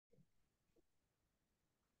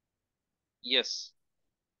Yes.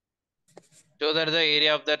 Show that the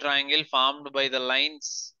area of the triangle formed by the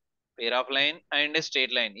lines, pair of line and a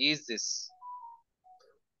straight line is this.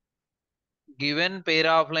 Given pair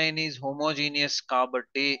of line is homogeneous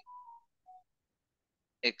kabatti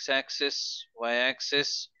x-axis,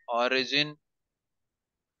 y-axis, origin,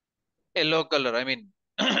 yellow color, I mean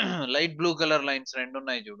light blue color lines rendu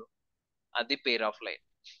unnai chudu. Adi pair of line.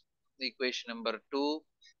 Equation number 2,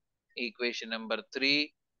 equation number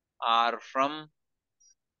 3 are from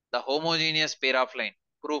the homogeneous pair of line.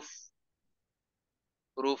 Proof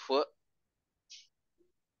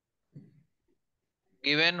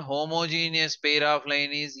given homogeneous pair of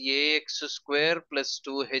line is ax square plus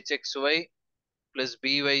 2hxy plus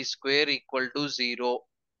by square equal to 0,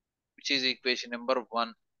 which is equation number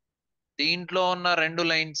 1. దీంట్లో ఉన్న రెండు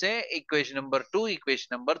లైన్సే equation number 2,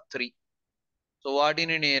 equation number 3. So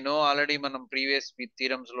వాటిని నేను already మనం previous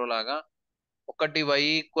theorems లో లాగా ఒకటి y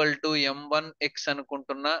equal to m1x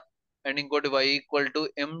అనుకుంటున్నా అండ్ ఇంకోటి y ఈక్వల్ టు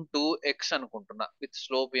m2x అనుకుంటున్నా with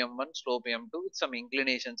slope m1 slope m2 with some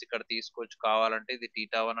inclinations ఇక్కడ తీసుకోవచ్చు. కావాలంటే ఇది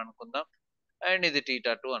θ1 అనుకుందాం అండ్ ఇది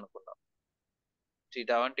θ2 అనుకుందాం.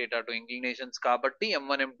 θ1 θ2 ఇంక్లినేషన్స్ కాబట్టి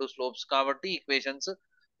m1 m2 స్లోప్స్ కాబట్టి equations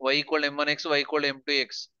y equal m1x y equal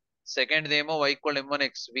m2x. Second దేమో y equal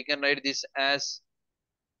m1x, we can write this as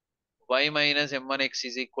y minus m1x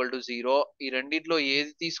is equal to 0. ఈ రెండిట్లో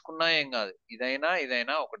ఏది తీసుకున్నా ఏం కాదు,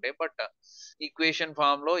 ఇదైనా ఒకటే, బట్ ఈక్వేషన్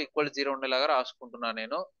ఫామ్ లో ఈక్వల్ 0 ఉండేలాగా రాసుకుంటున్నా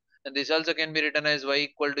నేను. This also can be return as y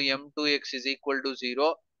equal to m2x is equal to 0.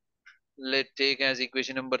 Let take as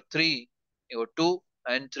equation number 3. 2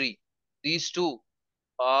 and 3, these two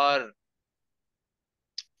are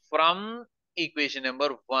from equation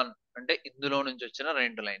number 1, అంటే ఇందులో నుంచి వచ్చిన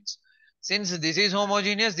రెండు lines. Since this is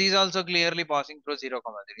homogeneous, these also clearly passing through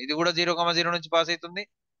 0,0. ఇది కూడా 0,0 నుంచి pass అవుతుంది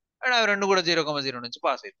and అవి రెండు కూడా 0,0 నుంచి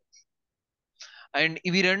పాస్ అవుతుంది. అండ్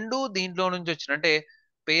ఇవి రెండు దీంట్లో నుంచి వచ్చిన అంటే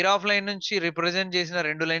పెయిర్ ఆఫ్ లైన్ నుంచి రిప్రజెంట్ చేసిన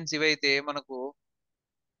రెండు లైన్స్ ఇవైతే మనకు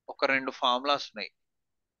ఒక రెండు ఫార్ములాస్ ఉన్నాయి.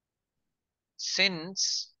 Since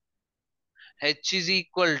h is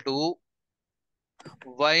equal to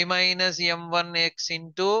y minus m1x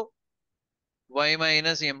into y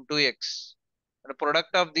minus m2x. And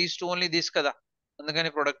product of these two only this kada. అందుకని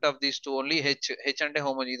product of these two only h అంటే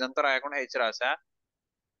హోమోజీ, ఇదంతా రాయకుండా h రాసా.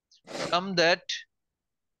 From that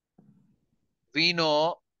we know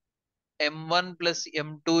m1 plus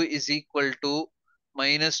m2 is equal to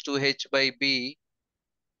minus 2h by b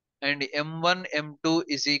and m1 m2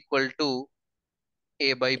 is equal to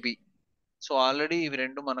a by b. So already ఇవి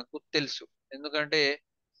రెండు మనకు తెలుసు, ఎందుకంటే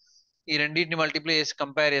ఈ రెండింటిని మల్టిప్లై చేసి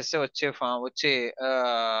కంపేర్ చేస్తే వచ్చే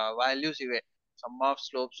వాల్యూస్ ఇవే, some of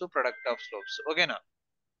slopes, product of slopes. ఓకేనా?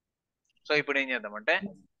 సో ఇప్పుడు ఏం చేద్దామంటే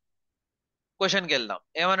క్వశ్చన్కి వెళ్దాం.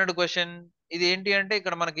 ఏమన్నాడు క్వశ్చన్? ఇది ఏంటి అంటే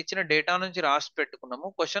ఇక్కడ మనకి ఇచ్చిన డేటా నుంచి రాసి పెట్టుకున్నాము.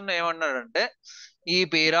 క్వశ్చన్ ఏమన్నాడంటే ఈ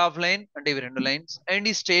పేర్ ఆఫ్ లైన్ అంటే ఇవి రెండు లైన్స్ అండ్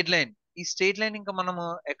ఈ స్ట్రేట్ లైన్, ఈ స్ట్రేట్ లైన్ ఇంకా మనము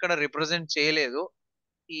ఎక్కడ రిప్రజెంట్ చేయలేదు.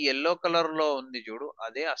 ఈ ఎల్లో కలర్ లో ఉంది చూడు,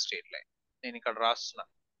 అదే ఆ స్ట్రేట్ లైన్. నేను ఇక్కడ రాస్తున్నా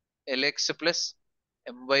lx plus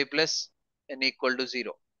my plus n equal to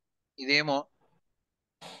 0. ఇదేమో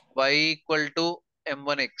y ఈక్వల్ టు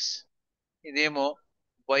m1x, ఇదేమో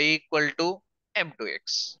y equal to m2x.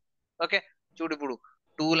 Okay, చూడు ఇప్పుడు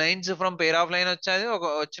two lines from pair of line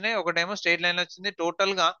వచ్చినాయి, ఒకటేమో స్ట్రేట్ లైన్ వచ్చింది.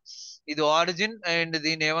 టోటల్ గా ఇది ఆరిజిన్ అండ్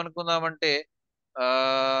దీన్ని ఏమనుకుందామంటే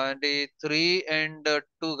అంటే 3 and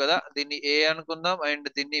 2 కదా, దీన్ని a అనుకుందాం అండ్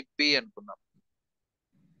దీన్ని b అనుకుందాం.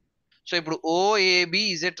 సో ఇప్పుడు OAB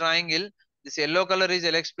is a triangle, this yellow colour is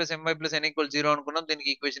lx plus my plus n equal 0 అనుకున్నాం. దీనికి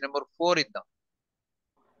ఈక్వేషన్ నెంబర్ 4 ఇద్దాం.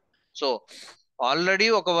 సో ఆల్రెడీ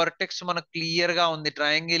ఒక వర్టెక్స్ మనకు క్లియర్ గా ఉంది,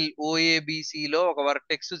 ట్రయాంగిల్ OABC లో ఒక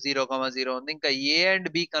వర్టెక్స్ 0,0 ఉంది. ఇంకా ఏ అండ్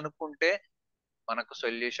బి కనుక్కుంటే మనకు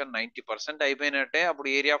సొల్యూషన్ 90% అయిపోయినట్టే. అప్పుడు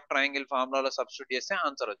ఏరియా ఆఫ్ ట్రయాంగిల్ ఫార్ములాలో సబ్స్టిట్యూట్ చేస్తే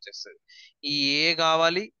ఆన్సర్ వచ్చేస్తుంది. ఈ ఏ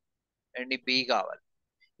కావాలి అండ్ ఈ బి కావాలి.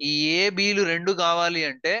 ఈ ఏ బిలు రెండు కావాలి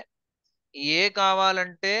అంటే ఏ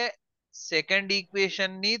కావాలంటే సెకండ్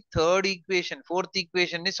ఈక్వేషన్ ని, థర్డ్ ఈక్వేషన్, ఫోర్త్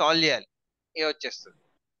ఈక్వేషన్ ని సాల్వ్ చేయాలి, ఏ వచ్చేస్తుంది.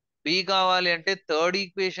 బి కావాలి అంటే థర్డ్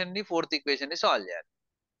ఈక్వేషన్ ని, ఫోర్త్ ఈక్వేషన్ ని సాల్వ్ చేయాలి,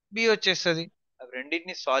 బి వచ్చేస్తుంది. అవి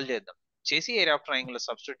రెండింటిని సాల్వ్ చేద్దాం, చేసి ఏరియా ఆఫ్ ట్రయాంగిల్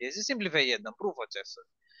సబ్స్టిట్యూట్ చేసి సింప్లిఫై చేద్దాం, ప్రూఫ్ వచ్చేస్తుంది.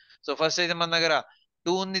 సో ఫస్ట్ అయితే మన దగ్గర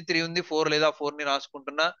 2 ఉంది, 3 ఉంది, 4 లేదా 4 ని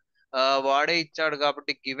రాసుకుంటున్నా. వాడే ఇచ్చాడు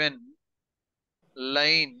కాబట్టి given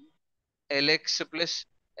line lx plus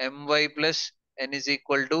my plus n is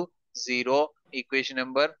equal to 0, equation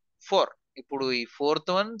number 4. ఇప్పుడు ఈ fourth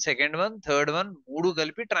one, second one, third one మూడు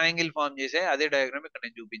కలిపి ట్రయాంగిల్ ఫామ్ చేసే అదే డయాగ్రామ్ ఇక్కడ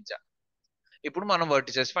నేను చూపించా. ఇప్పుడు మనం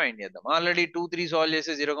వర్టిసెస్ ఫైండ్ చేద్దాం. ఆల్రెడీ 2, 3 సాల్వ్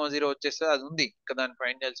చేస్తే 0,0 వచ్చేస్తే అది ఉంది, ఇంకా దాన్ని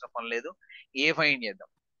ఫైండ్ చేయాల్సిన పని లేదు. ఏ ఫైండ్ చేద్దాం,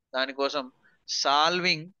 దానికోసం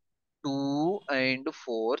సాల్వింగ్ 2 and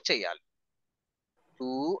 4 చేయాలి.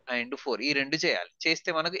 2 అండ్ 4 ఈ రెండు చేయాలి. చేస్తే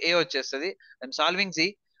మనకు ఏ వచ్చేస్తుంది. అండ్ సాల్వింగ్ సి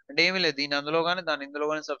అంటే ఏమీ లేదు, దీని అందులో కానీ దాని ఇందులో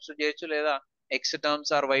కానీ సబ్స్టిట్యూట్ చేయొచ్చు, లేదా X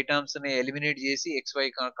terms are why terms ని ఎలిమినేట్ చేసి ఎక్స్ వై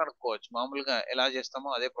కనుక్కోవచ్చు. మామూలుగా ఎలా చేస్తామో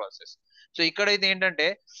అదే ప్రాసెస్. సో ఇక్కడైతే ఏంటంటే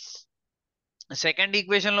సెకండ్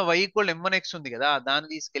ఈక్వేషన్ లో y ఈక్వల్ m1x ఉంది కదా, దాన్ని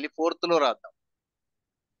తీసుకెళ్లి ఫోర్త్ లో రాద్దాం.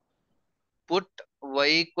 Put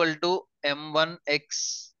y equal to m1x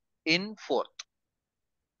in fourth.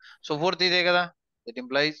 So fourth ఇదే కదా, that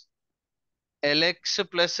implies lx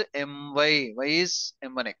plus my, y is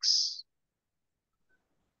m1x,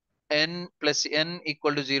 n plus n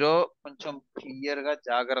equal to 0. కొంచెం క్లియర్ గా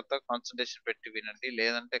జాగ్రత్త కాన్సన్ట్రేషన్ పెట్టి వినండి,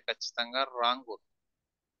 లేదంటే ఖచ్చితంగా wrong.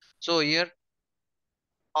 So here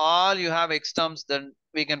all you have x terms, then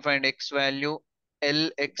we can find x value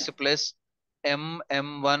lx plus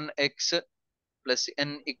m1x plus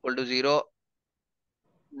n equal to 0.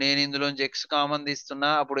 నేను ఇందులోంచి x common తీస్తున్నా,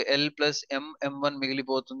 అప్పుడు l plus m1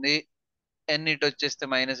 మిగిలిపోతుంది, n ఇటు వచ్చేస్తే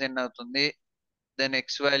మైనస్ n అవుతుంది. దెన్ x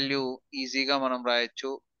వాల్యూ ఈజీగా మనం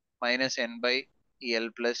రాయొచ్చు -n by l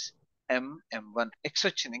plus m1. x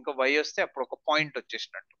వచ్చింది, ఇంకా y వస్తే అప్పుడు ఒక పాయింట్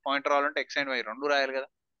వచ్చేసినట్టు. పాయింట్ రావాలంటే x అండ్ y రెండు రాయాలి కదా.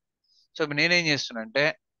 సో ఇప్పుడు నేనేం చేస్తున్నా అంటే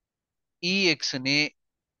ఈ x ని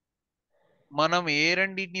మనం ఏ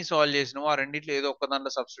రెండింటిని సాల్వ్ చేసినామో ఆ రెండిట్లో ఏదో ఒక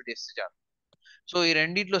దాంట్లో సబ్స్టిట్యూట్ చేస్తే చాలు. సో ఈ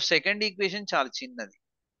రెండిట్లో సెకండ్ ఈక్వేషన్ చాలా చిన్నది,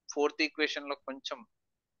 ఫోర్త్ ఈక్వేషన్ లో కొంచెం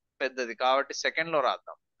పెద్దది, కాబట్టి సెకండ్ లో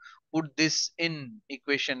రాద్దాం. Put this in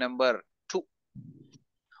equation number 2.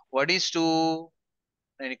 What is 2?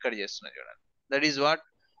 నేను ఇక్కడ చేస్తున్నా చూడండి. That is what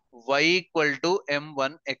y equal to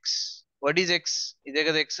m1x. What is x? ఇదే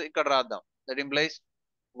కదా x, ఇక్కడ రాద్దాం. That implies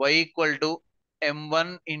y equal to m1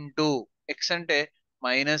 into x అంటే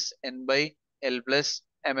 -n by l plus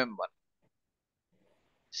mm1.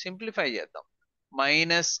 Simplify చేద్దాం.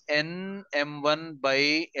 -nm1 by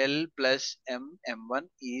l plus mm1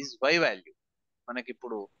 is y value. మనకి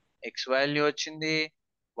ఇప్పుడు x value వచ్చింది,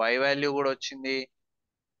 y value కూడా వచ్చింది.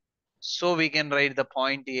 So we can write the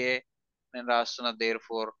point ఏ. నేను రాస్తున్నా there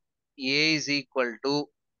four A is equal to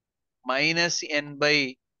 -n by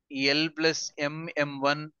l plus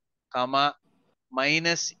mm1 comma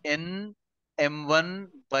 -nm1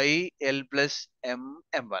 by l plus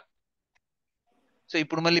mm1. So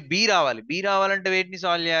ఇప్పుడు మళ్ళీ B రావాలి. బి రావాలంటే వేటిని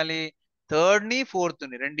సాల్వ్ చేయాలి? థర్డ్ ని ఫోర్త్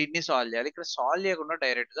ని రెండింటిని సాల్వ్ చేయాలి. ఇక్కడ సాల్వ్ చేయకుండా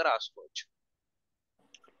డైరెక్ట్ గా రాసుకోవచ్చు.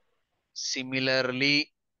 Similarly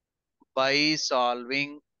by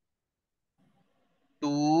solving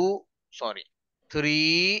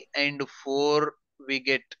 3 and 4 we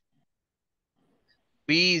get b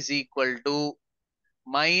is equal to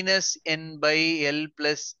 -n by l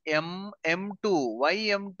plus m2. why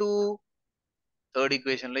m2? Third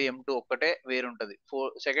equation లో m2 ఒక్కటే వేరుంటది.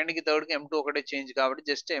 సెకండ్ కి థర్డ్ కి m2 ఒకటే చేంజ్ కాబట్టి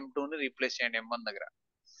జస్ట్ m2 ని రీప్లేస్ చేయండి m1 దగ్గర.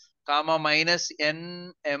 Comma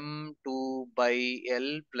 -nm2 by l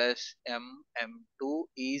plus mm2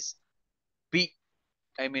 is b.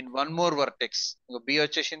 I mean one more vertex. B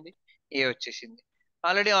వచ్చేసింది, ఏ వచ్చేసింది,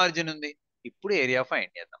 ఆల్రెడీ ఆరిజిన్ ఉంది. ఇప్పుడు ఏరియా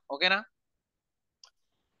ఫైండ్ చేద్దాం. ఓకేనా?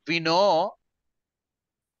 We know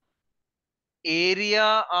area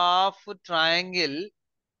of triangle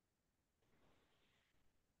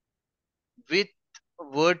with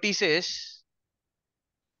vertices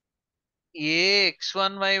A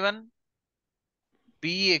x1 y1 b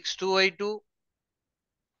x2 y2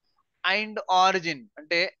 and origin.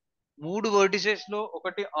 అంటే మూడు vertices లో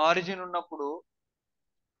ఒకటి ఆరిజిన్ ఉన్నప్పుడు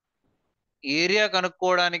ఏరియా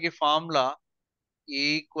కనుక్కోవడానికి formula A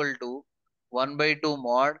equal to 1/2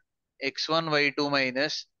 mod x1 y2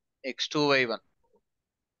 minus x2 y1.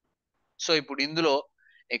 So ఇప్పుడు ఇందులో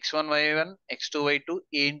x1 y1 x2 y2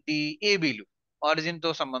 ఏంటి? ఏబీలు. Origin తో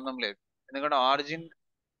సంబంధం లేదు, ఎందుకంటే ఆరిజిన్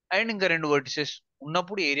అండ్ ఇంకా రెండు వర్టిసెస్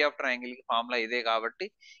ఉన్నప్పుడు ఏరియా ఆఫ్ ట్రయాంగిల్ కి ఫార్ములా ఇదే కాబట్టి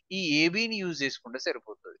ఈ ఏబిని యూజ్ చేసుకుంటే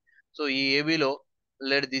సరిపోతుంది. సో ఈ ఏబిలో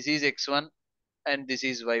let this is x1 and this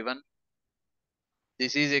is y1,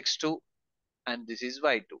 this is x2 and this is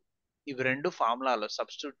y2. ఇవి రెండు ఫార్ములాలో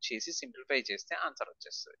సబ్స్టిట్యూట్ చేసి సింప్లిఫై చేస్తే ఆన్సర్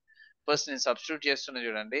వచ్చేస్తుంది. ఫస్ట్ నేను సబ్స్టిట్యూట్ చేస్తున్నా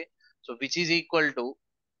చూడండి. So which is equal to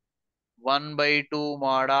 1/2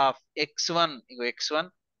 mod of x1, ego x1,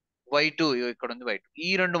 y2, ఇగో ఇక్కడ ఉంది y2. ఈ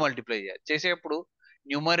రెండు మల్టిప్లై చేయాలి. చేసేటప్పుడు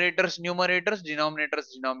న్యూమరేటర్స్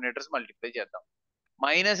డినామినేటర్స్ మల్టిప్లై చేద్దాం.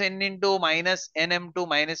 -n into -nm2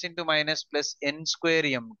 minus into minus plus n²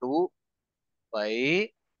 m2 by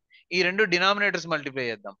ఈ రెండు డినామినేటర్స్ మల్టిప్లై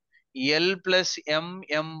చేద్దాం. l plus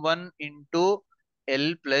mm1 into l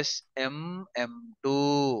plus mm2.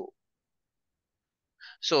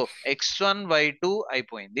 So x1 y2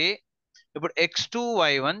 అయిపోయింది. ఇప్పుడు x2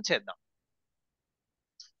 y1 చేద్దాం.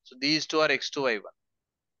 So these two are x2 y1.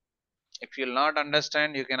 If you will not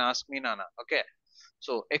understand you can ask me నానా. Okay,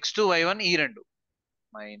 so x2 y1 ఈ రెండు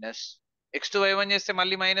minus x2 y1 చేస్తే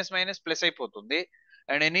మళ్ళీ minus minus plus అయిపోతుంది.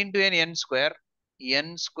 and n into n square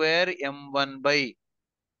m1 by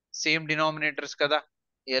same denominators kada,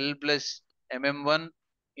 L plus mm1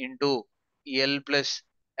 into L plus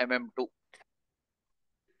mm2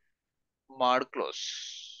 mod close.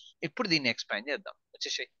 ఇప్పుడు దీన్ని expand చేద్దాం,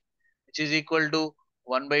 వచ్చేసాయి, which is equal to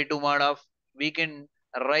 1 by 2 mod of, we can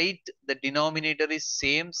write the denominator is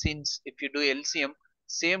same since if you do LCM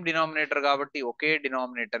same denominator కాబట్టి ఒకే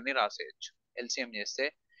denominator ని రాసేయచ్చు. LCM చేస్తే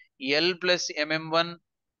L plus mm1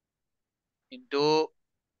 into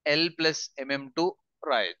L plus mm2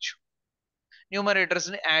 రాయొచ్చు. Numerators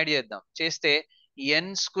ని add చేద్దాం, చేస్తే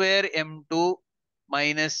ఎన్ square m2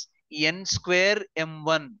 minus ఎన్ square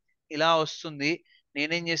m1 ఇలా వస్తుంది.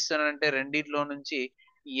 నేనేం చేస్తానంటే రెండిట్లో నుంచి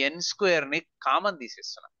ఎన్ స్క్వేర్ ని common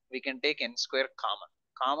తీసేస్తున్నా. We can take an square common.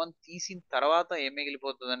 Common తీసిన తర్వాత ఏం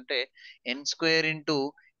మిగిలిపోతుంది అంటే ఎన్ square into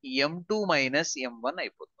m2 minus m1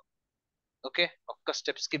 అయిపోతుంది. ఓకే, ఒక్క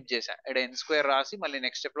స్టెప్ స్కిప్ చేశా, ఇక్కడ ఎన్ స్క్వేర్ రాసి మళ్ళీ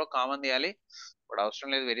నెక్స్ట్ స్టెప్ లో కామన్ తీయాలి. ఇప్పుడు అవసరం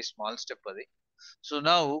లేదు, వెరీ స్మాల్ స్టెప్ అది. So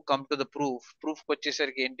now come to the proof. Proof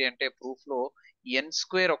వచ్చేసరికి ఏంటి అంటే ప్రూఫ్ లో ఎన్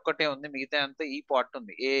స్క్వేర్ ఒక్కటే ఉంది, మిగతా అంతా ఈ పార్ట్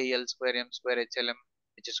ఉంది, A L square M square హెచ్ఎల్ఎం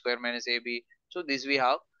H square minus AB. So this we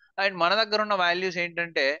have. And మన దగ్గర ఉన్న వాల్యూస్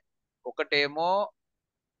ఏంటంటే ఒకటేమో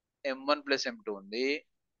m1 ప్లస్ m2 ఉంది,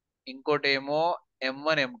 ఇంకోటేమో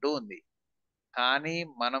m1 m2 ఉంది. కానీ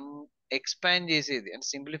మనం ఎక్స్పాండ్ చేసేది అంటే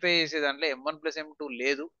సింప్లిఫై చేసే దాంట్లో m1 ప్లస్ m2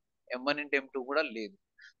 లేదు, m1 ఇంటూ m2 కూడా లేదు.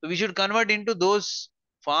 So we should convert into those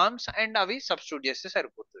forms and అవి సబ్స్టిట్యూట్ చేస్తే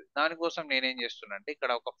సరిపోతుంది. దానికోసం నేనేం చేస్తున్నా అంటే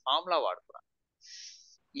ఇక్కడ ఒక ఫార్ములా వాడుతున్నా.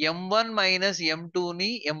 m1 మైనస్ m2 ని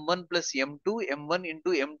m1 plus m2 m1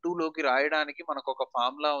 into m2 లోకి రాయడానికి మనకు ఒక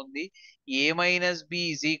ఫార్ములా ఉంది. a minus b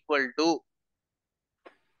is equal to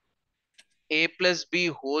a plus b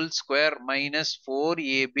whole square minus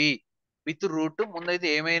 4ab with route. ముందైతే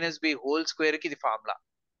a minus b whole square కి ఇది formula.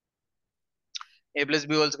 a plus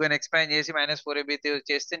b whole square expand చేసి minus 4ab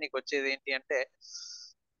చేస్తే నీకు వచ్చేది ఏంటి అంటే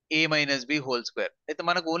a minus b whole square. అయితే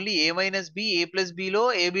మనకు only a minus b a plus b లో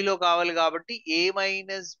ab లో కావాలి కాబట్టి a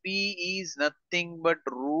minus b is nothing but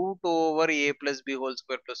root over a plus b whole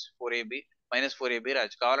square plus 4ab minus 4ab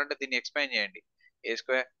రాజు. కావాలంటే దీన్ని ఎక్స్పాండ్ చేయండి, a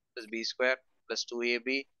square plus b square plus 2ab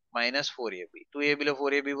minus 4ab. 2ab లో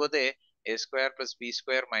 4ab పోతే a square plus b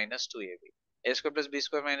square minus 2ab. a square plus b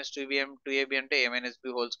square minus 2ab అంటే a minus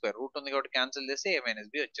b whole square. Route ఉంది కాబట్టి cancel చేస్తే a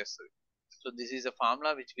minus b వచ్చేస్తుంది. So this is a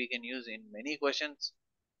formula which we can use in many questions.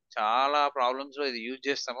 చాలా problems లో ఇది use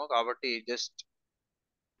చేస్తాము కాబట్టి just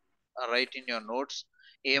right in your notes.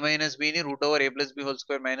 a minus b ని root over a plus b whole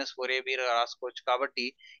square minus 4ab రాసుకోవచ్చు. కాబట్టి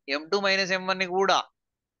m2 minus m1 ని కూడా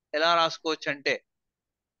ఎలా రాసుకోవచ్చు అంటే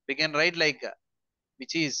we can write like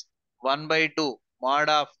which is 1 by 2 mod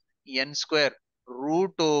of n square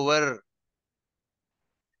root over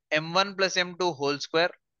m1 plus m2 whole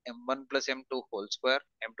square m1 plus m2 whole square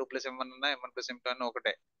m2 plus m1 అన్న m1 plus m2 అన్న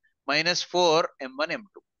ఒకటే minus 4 m1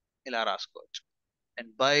 m2 ఇలా రాసుకోవచ్చు.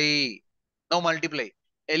 And by no multiply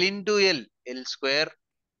l into l square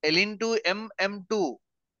l into m2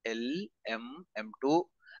 l m2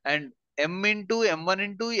 and m into m1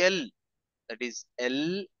 into l, that is l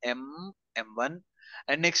m m1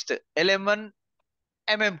 and next lm1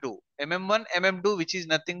 mm2 mm1 mm2 which is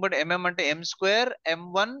nothing but mm అంటే m square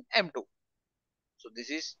m1 m2. so this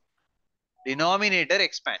is denominator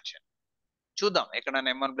expansion. చూద్దాం ఎక్కడైనా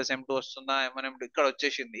m1 plus m2 వస్తుందా. m1 m2 ఇక్కడ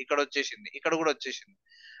వచ్చేసింది, ఇక్కడ వచ్చేసింది, ఇక్కడ కూడా వచ్చేసింది.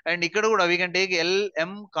 అండ్ ఇక్కడ కూడా we can take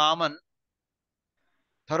lm common,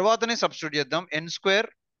 తర్వాతనే సబ్స్టిట్యూట్ చేద్దాం. n square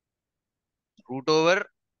root over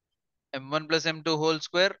m1 plus m2 whole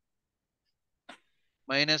square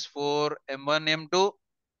minus 4 m1 m2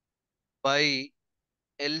 by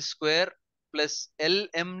l square plus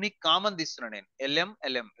lm ని కామన్ తీస్తున్నా నేను. lm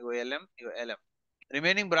lm ఇగో lm ఇగో lm.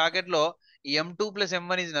 రిమైనింగ్ బ్రాకెట్ లో m2 plus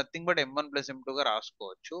m1 is nothing but m1 plus m2 గా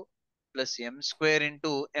రాసుకోవచ్చు. Plus m square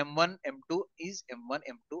into m1 m2 is m1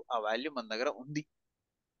 m2. ఆ value మన దగ్గర ఉంది.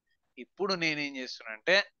 ఇప్పుడు నేనేం చేస్తున్నా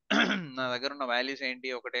అంటే నా దగ్గర ఉన్న వాల్యూస్ ఏంటి,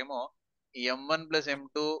 ఒకటేమో m1 plus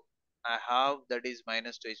m2 I have that is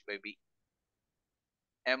minus 2h by b.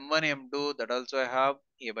 m1 m2 that also I have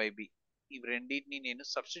a by b. ఇవి రెండింటిని నేను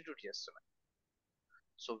సబ్స్టిట్యూట్ చేస్తున్నా.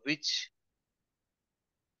 So which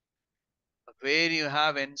where you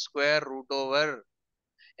have n square root over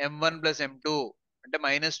m1 plus m2 అంటే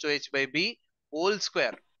minus 2h by b whole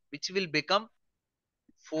square which will become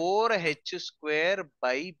 4h square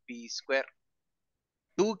by b square.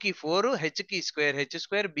 2 కి 4 h కి square h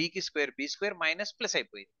square b కి square b square minus plus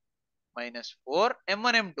అయిపోయింది. Minus 4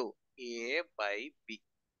 m1 m2 a by b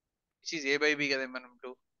which is a by b కదా m1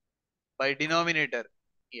 m2 by denominator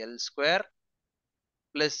l square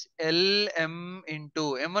plus lm into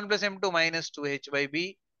m1 plus m2 minus 2h by b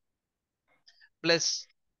plus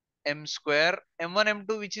m square m1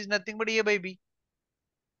 m2 which is nothing but a by b.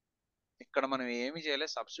 ఇక్కడ మనం ఏమి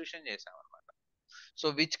చేయలేదు, substitution చేసాం అనమాట. So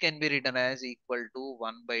which can be return as equal to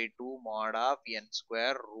 1/2 mod of n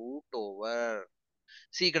square root over.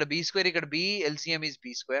 See ఇక్కడ b square, ఇక్కడ b, LCM is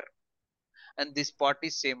b square and this part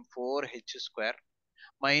is same 4h square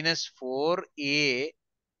minus 4a.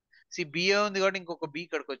 See b ఉంది కాబట్టి ఇంకొక b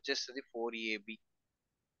ఇక్కడికి వచ్చేస్తుంది 4ab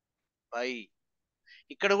by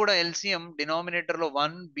ఇక్కడ కూడా LCM denominator లో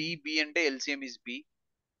 1 b అంటే LCM is b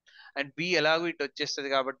and b ఎలాగో ఇటు వచ్చేస్తుంది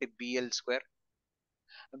కాబట్టి bl square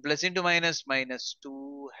plus into minus minus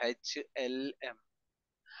 2hlm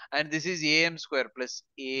and this is am square plus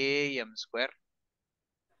am square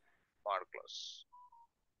mod close.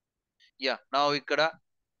 Yeah నా ఇక్కడ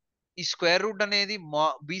ఈ స్క్వేర్ రూట్ అనేది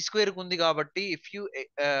బి స్క్వేర్ ఉంది కాబట్టి if you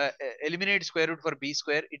eliminate square root for B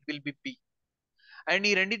square it will be B. And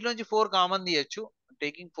ఈ రెండింటిలోంచి 4 common తీయచ్చు.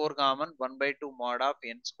 Taking 4 common 1/2 mod of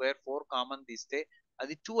n square 4 common తీస్తే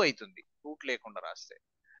అది 2 అవుతుంది రూట్ లేకుండా రాస్తే.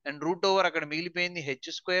 అండ్ రూట్ ఓవర్ అక్కడ మిగిలిపోయింది హెచ్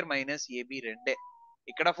స్క్వేర్ మైనస్ ఏబి రెండే.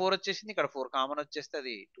 ఇక్కడ 4 వచ్చేసింది, ఇక్కడ 4 కామన్ వచ్చేస్తే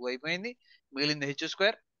అది 2 అయిపోయింది, మిగిలింది హెచ్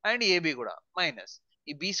స్క్వేర్ అండ్ ఏబి కూడా మైనస్.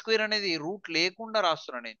 ఈ బి స్క్వేర్ అనేది రూట్ లేకుండా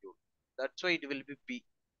రాస్తున్నాను నేను చూడు, that's why it will be B.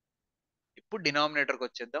 ఇప్పుడు డినామినేటర్కి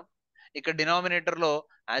వచ్చేద్దాం. ఇక్కడ డినామినేటర్ లో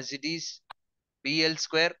as it is BL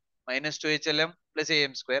square minus 2hLm plus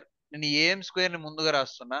AM square. నేను ఏఎం స్క్వేర్ ని ముందుగా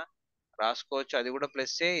రాస్తున్నా, రాసుకోవచ్చు, అది కూడా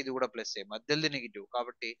ప్లస్ ఏ ఇది కూడా ప్లస్ ఏ, మధ్యలో నెగిటివ్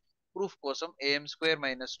కాబట్టి ప్రూఫ్ కోసం AM square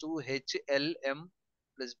minus 2hLm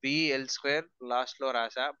plus BL square last లో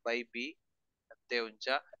రాసా బై బి అంతే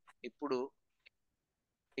ఉంచా. ఇప్పుడు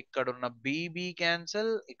ఇక్కడున్న బీబీ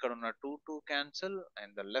క్యాన్సల్, ఇక్కడున్న 2 cancel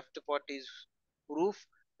and the left part is proof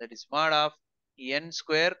that is mod of n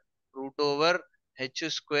square root over h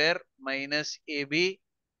square minus ab.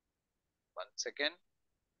 One second,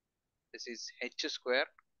 this is h square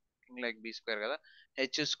like b square kada,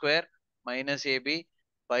 h square minus ab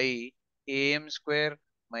by am square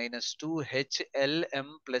minus 2hlm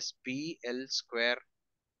plus bl square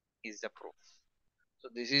is the proof. So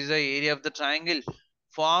this is the area of the triangle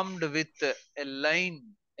formed with a line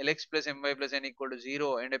lx plus my plus n equal to 0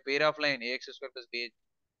 and a pair of line ax square plus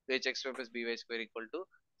bh square plus by square equal to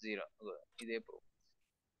 0. Is a proof.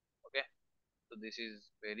 Okay, so this is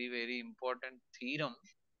very very important theorem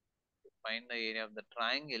to find the area of the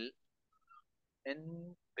triangle in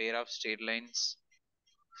pair of straight lines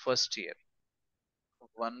first year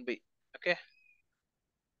 1b. Okay,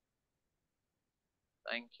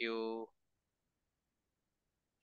 thank you.